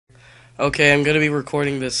Okay, I'm gonna be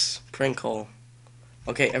recording this prank call.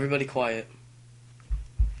 Okay, everybody quiet.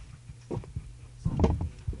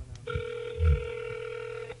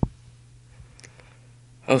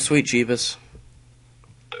 Oh, sweet Jeebus.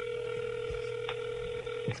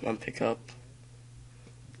 Come on, pick up.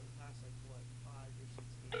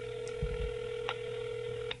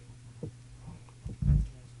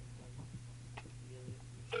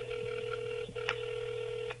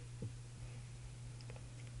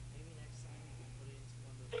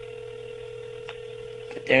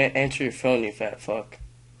 God damn it, answer your phone, you fat fuck.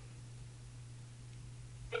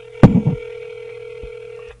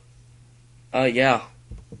 Yeah.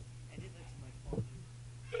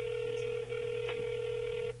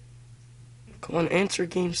 Come on, answer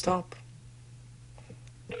GameStop.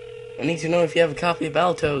 I need to know if you have a copy of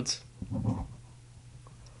Battletoads.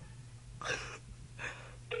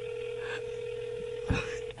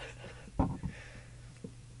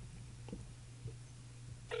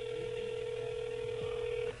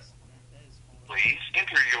 Please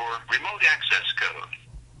enter your remote access code.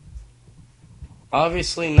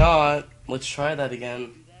 Obviously not. Let's try that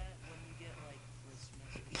again.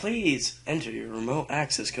 Please enter your remote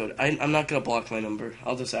access code. I'm not gonna block my number.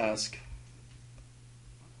 I'll just ask.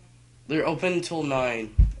 They're open until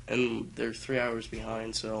 9, and they're 3 hours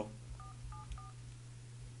behind, so.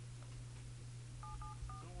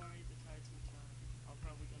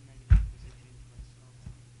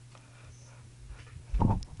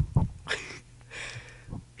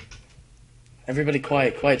 Everybody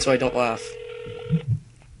quiet so I don't laugh.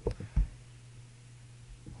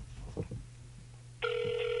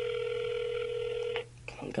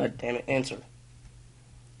 Come on, god damn it, answer.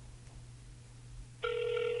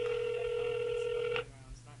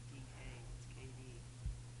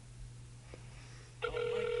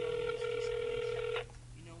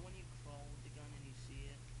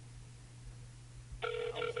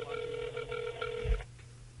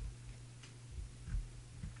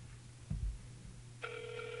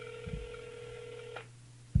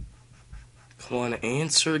 Come on,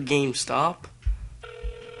 answer GameStop.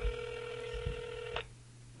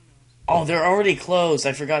 Oh, they're already closed.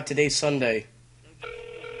 I forgot today's Sunday.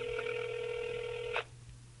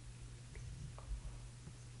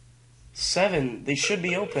 Seven. They should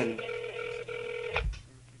be open.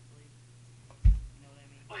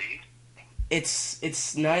 It's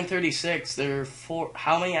 9:36. They're four.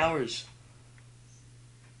 How many hours?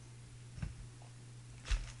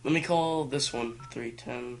 Let me call this one.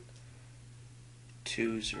 310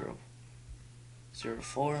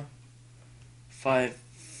 2004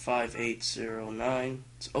 55809.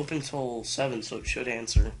 It's open till 7, so it should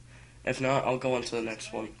answer. If not, I'll go on to the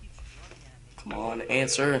next one. Come on,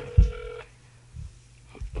 answer.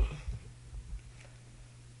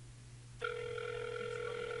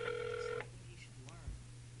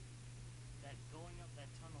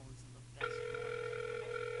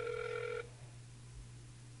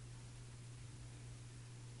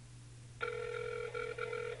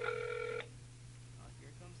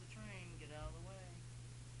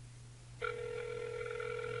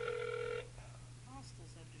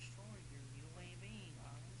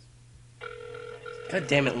 God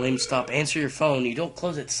damn it, lame, stop. Answer your phone. You don't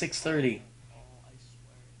close at 6:30.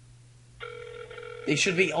 They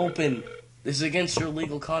should be open. This is against your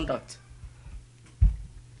legal conduct.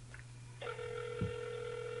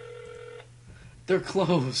 They're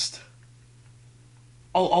closed.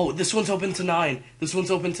 Oh, this one's open to 9. This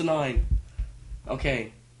one's open to 9.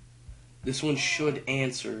 Okay. This one should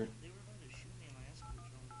answer.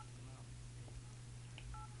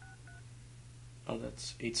 Oh,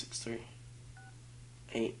 that's 863.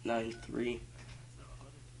 893.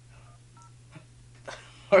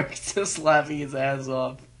 Mark's just laughing his ass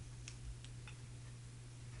off.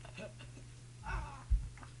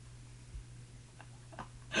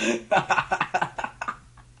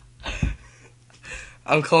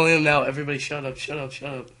 I'm calling him now. Everybody shut up.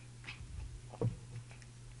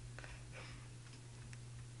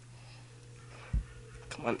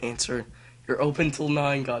 Come on, answer. You're open till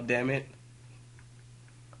 9, goddammit.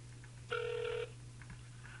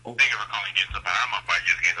 Oh. Thank you for calling GameStop. I'm up. I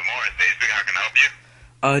just gained some more. Stay speaking. How can I help you?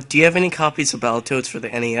 Do you have any copies of Battletoads for the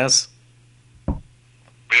NES? We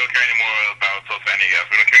don't carry any more about for NES.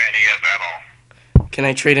 We don't carry NES at all. Can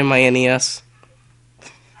I trade in my NES?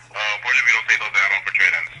 Unfortunately, we don't take those at all for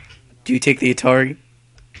trade-ins. Do you take the Atari?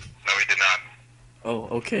 No, we did not. Oh,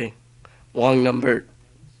 okay. Wrong number.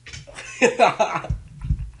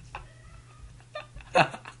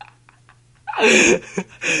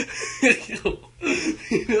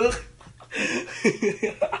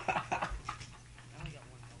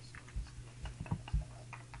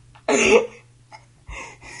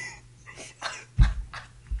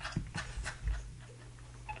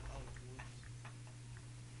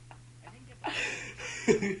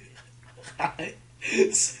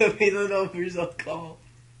 Send me the numbers, I'll call.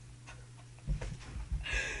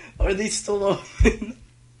 Are these still open?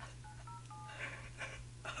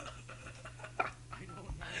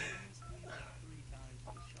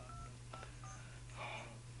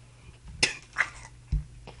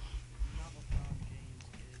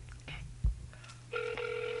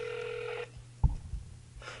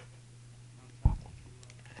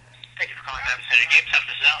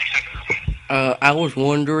 I was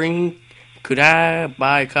wondering, could I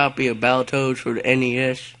buy a copy of Battletoads for the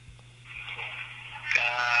NES?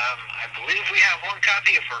 I believe we have one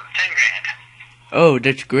copy for 10 grand. Oh,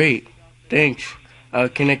 that's great. Thanks.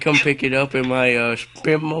 Can I come pick it up in my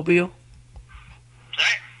Sprint mobile?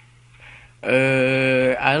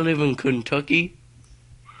 Sorry? I live in Kentucky.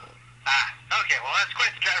 Okay, well that's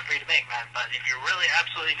quite the drive for you to make, man. But if you're really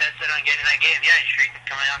absolutely dead set on getting that game, yeah, you sure you can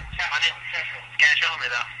come on in. Cash only,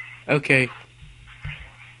 though. Okay.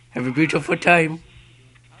 Have a beautiful time.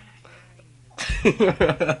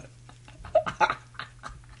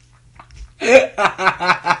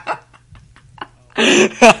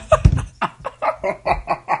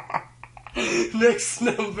 Next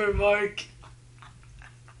number, Mark.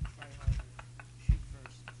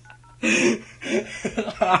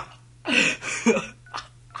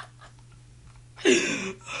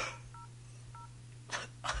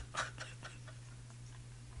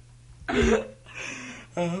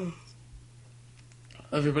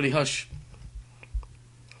 Everybody hush.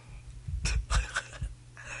 Thank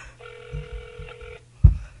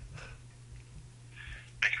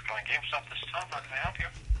you for calling GameStop this time. How can I help you?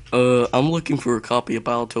 I'm looking for a copy of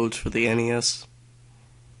Battletoads for the NES.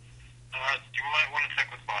 You might want to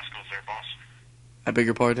check with Bosco's there, boss. I beg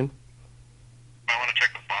your pardon? Might want to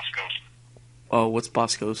check with Bosco's. Oh, what's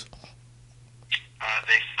Bosco's?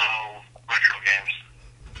 They sell retro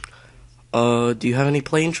games. Do you have any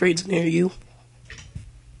plane trades near you?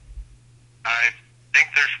 I think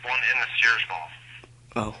there's one in the Sears Mall.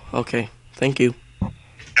 Oh, okay. Thank you. Yep.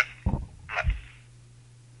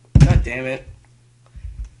 God damn it.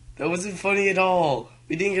 That wasn't funny at all.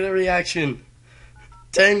 We didn't get a reaction.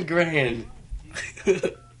 10 grand.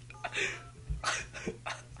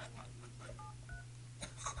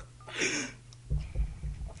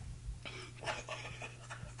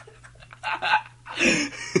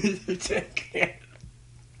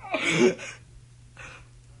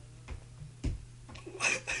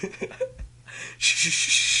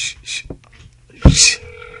 Shh.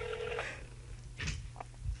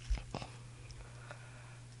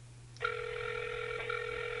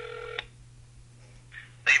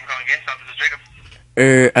 Thank you for calling GameStop. This is Jacob.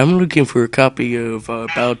 I'm looking for a copy of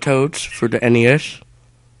Battletoads for the NES.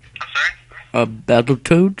 I'm sorry?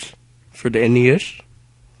 Battletoads for the NES.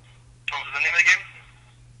 What was the name of the game?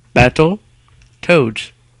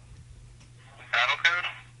 Battletoads. Battle Code?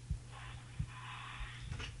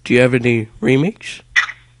 Do you have any remakes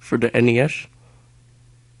for the NES?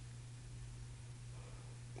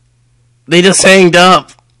 They just hanged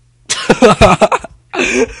up.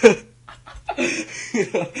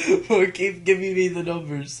 Or keep giving me the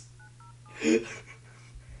numbers.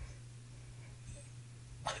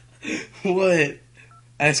 What?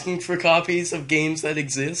 Asking for copies of games that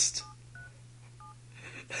exist?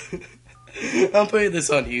 I'm putting this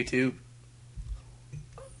on YouTube.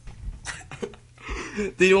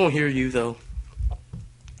 They won't hear you though.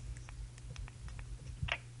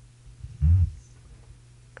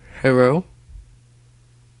 Hello?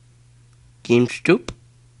 GameStop?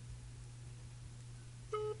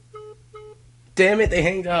 Damn it, they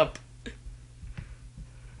hanged up.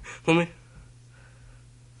 Let me...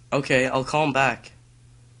 Okay, I'll call him back.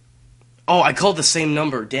 Oh, I called the same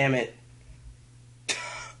number, damn it.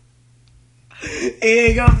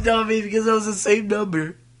 He hung up on me because that was the same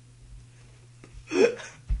number.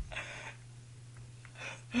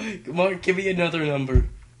 Come on, give me another number.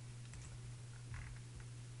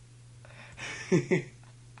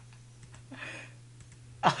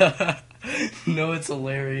 No, it's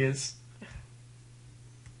hilarious.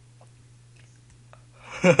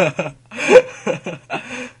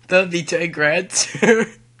 That'd be 10 grand,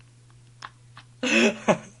 sir.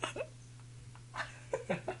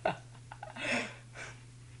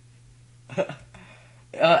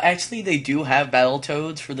 Actually, they do have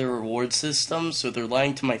Battletoads for their reward system, so they're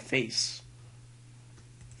lying to my face.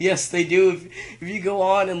 Yes, they do. If you go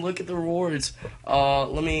on and look at the rewards,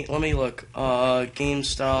 let me look.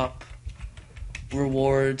 GameStop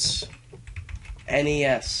rewards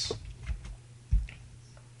NES.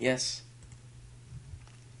 Yes.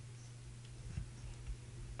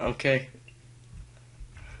 Okay.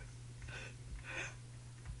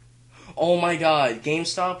 Oh my god,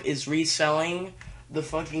 GameStop is reselling the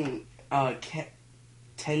fucking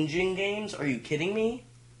Tenjin games? Are you kidding me?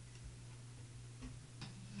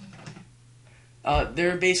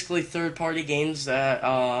 They're basically third-party games that,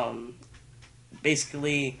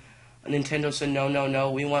 basically, Nintendo said, no, no, no,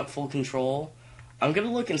 we want full control. I'm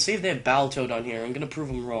gonna look and see if they have Battletoad on here. I'm gonna prove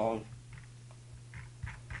them wrong.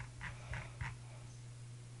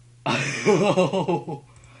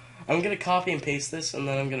 I'm gonna copy and paste this, and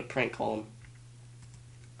then I'm gonna prank call him.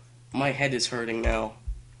 My head is hurting now.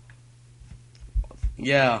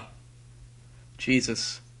 Yeah.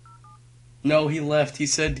 Jesus. No, he left. He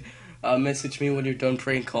said, message me when you're done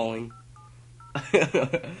prank calling.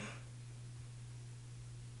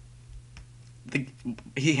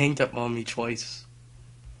 He hanged up on me twice.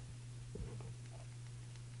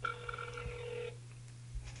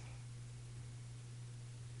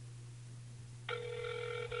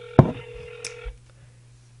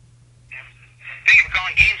 Thank you for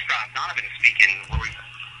calling GameStop. Donovan speaking.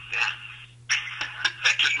 Yeah.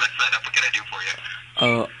 Just messed that up. What can I do for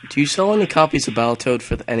you? Do you sell any copies of Battletoad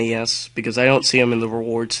for the NES? Because I don't see them in the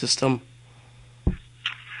reward system.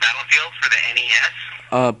 Battlefield for the NES?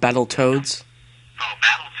 Battletoads. Oh,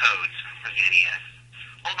 Battletoads for the NES.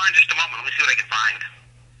 Hold on just a moment. Let me see what I can find.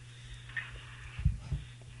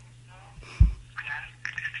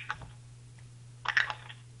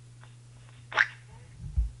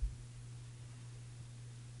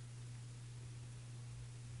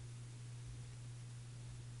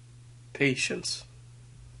 Patience.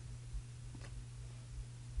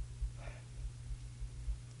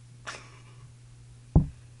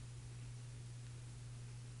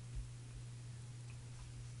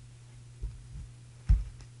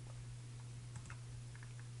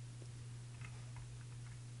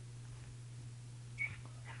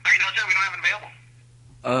 Alright, no, sir, we don't have it available.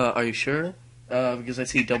 Are you sure? Because I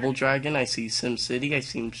see Double Dragon, I see SimCity, I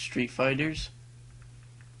see Street Fighters.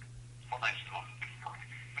 Hold on just a moment.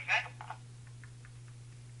 Okay?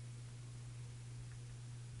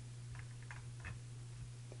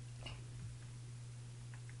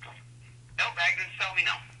 No, bag didn't sell me,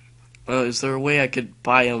 no. Is there a way I could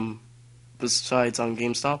buy them besides on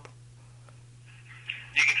GameStop?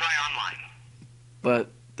 You can try online.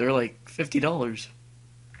 But they're like $50.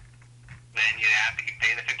 Then you have to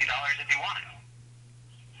pay the $50 if you want it.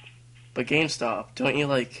 But GameStop, don't you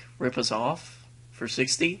like rip us off for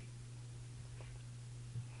 60?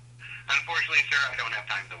 Unfortunately, sir, I don't have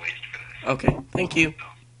time to waste for this. Okay, thank you.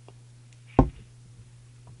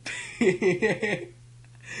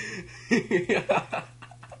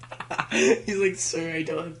 He's like, sir, I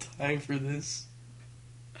don't have time for this.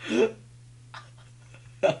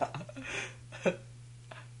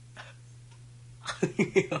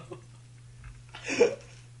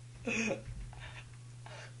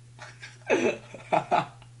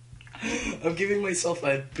 I'm giving myself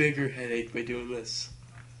a bigger headache by doing this.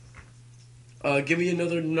 Give me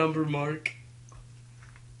another number, Mark.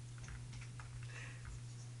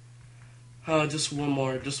 Just one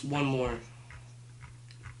more. Just one more.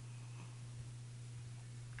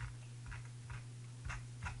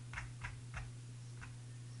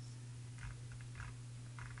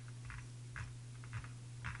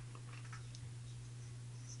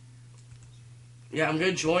 Yeah, I'm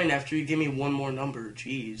gonna join after you give me one more number.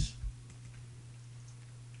 Jeez.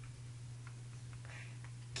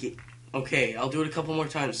 Okay, I'll do it a couple more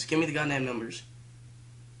times. Just give me the goddamn numbers.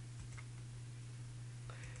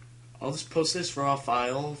 I'll just post this raw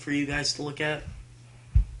file for you guys to look at.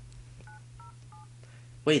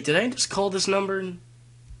 Wait, did I just call this number?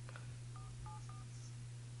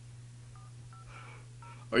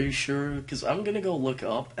 Are you sure? Because I'm gonna go look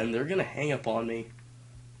up and they're gonna hang up on me.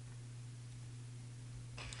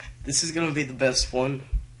 This is gonna be the best one.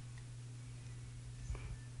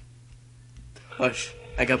 Hush.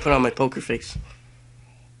 I gotta put on my poker face.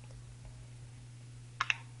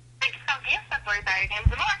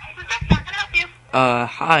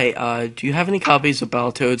 Hi, do you have any copies of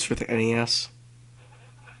Battletoads for the NES?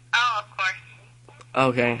 Oh, of course.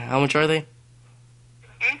 Okay, how much are they?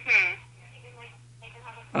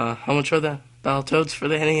 How much are the Battletoads for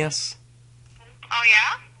the NES? Oh,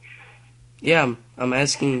 yeah? Yeah, I'm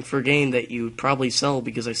asking for a game that you would probably sell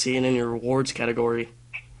because I see it in your rewards category.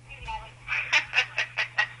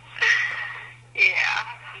 Yeah.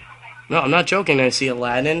 No, I'm not joking. I see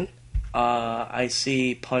Aladdin. I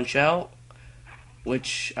see Punch-Out,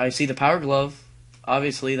 which I see the Power Glove.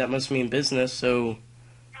 Obviously, that must mean business, so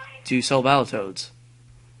do you sell Battletoads?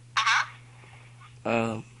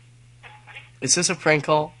 Uh-huh. Is this a prank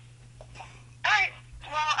call? Alright,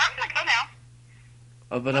 well, I'm gonna go now.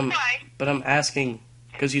 Oh, Bye. but I'm asking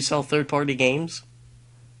because you sell third-party games.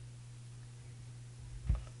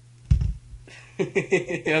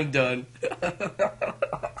 I'm done.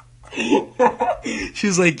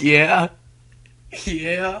 She's like, yeah,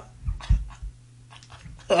 yeah.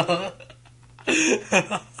 I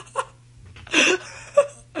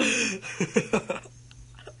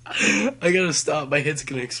gotta stop. My head's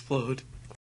gonna explode.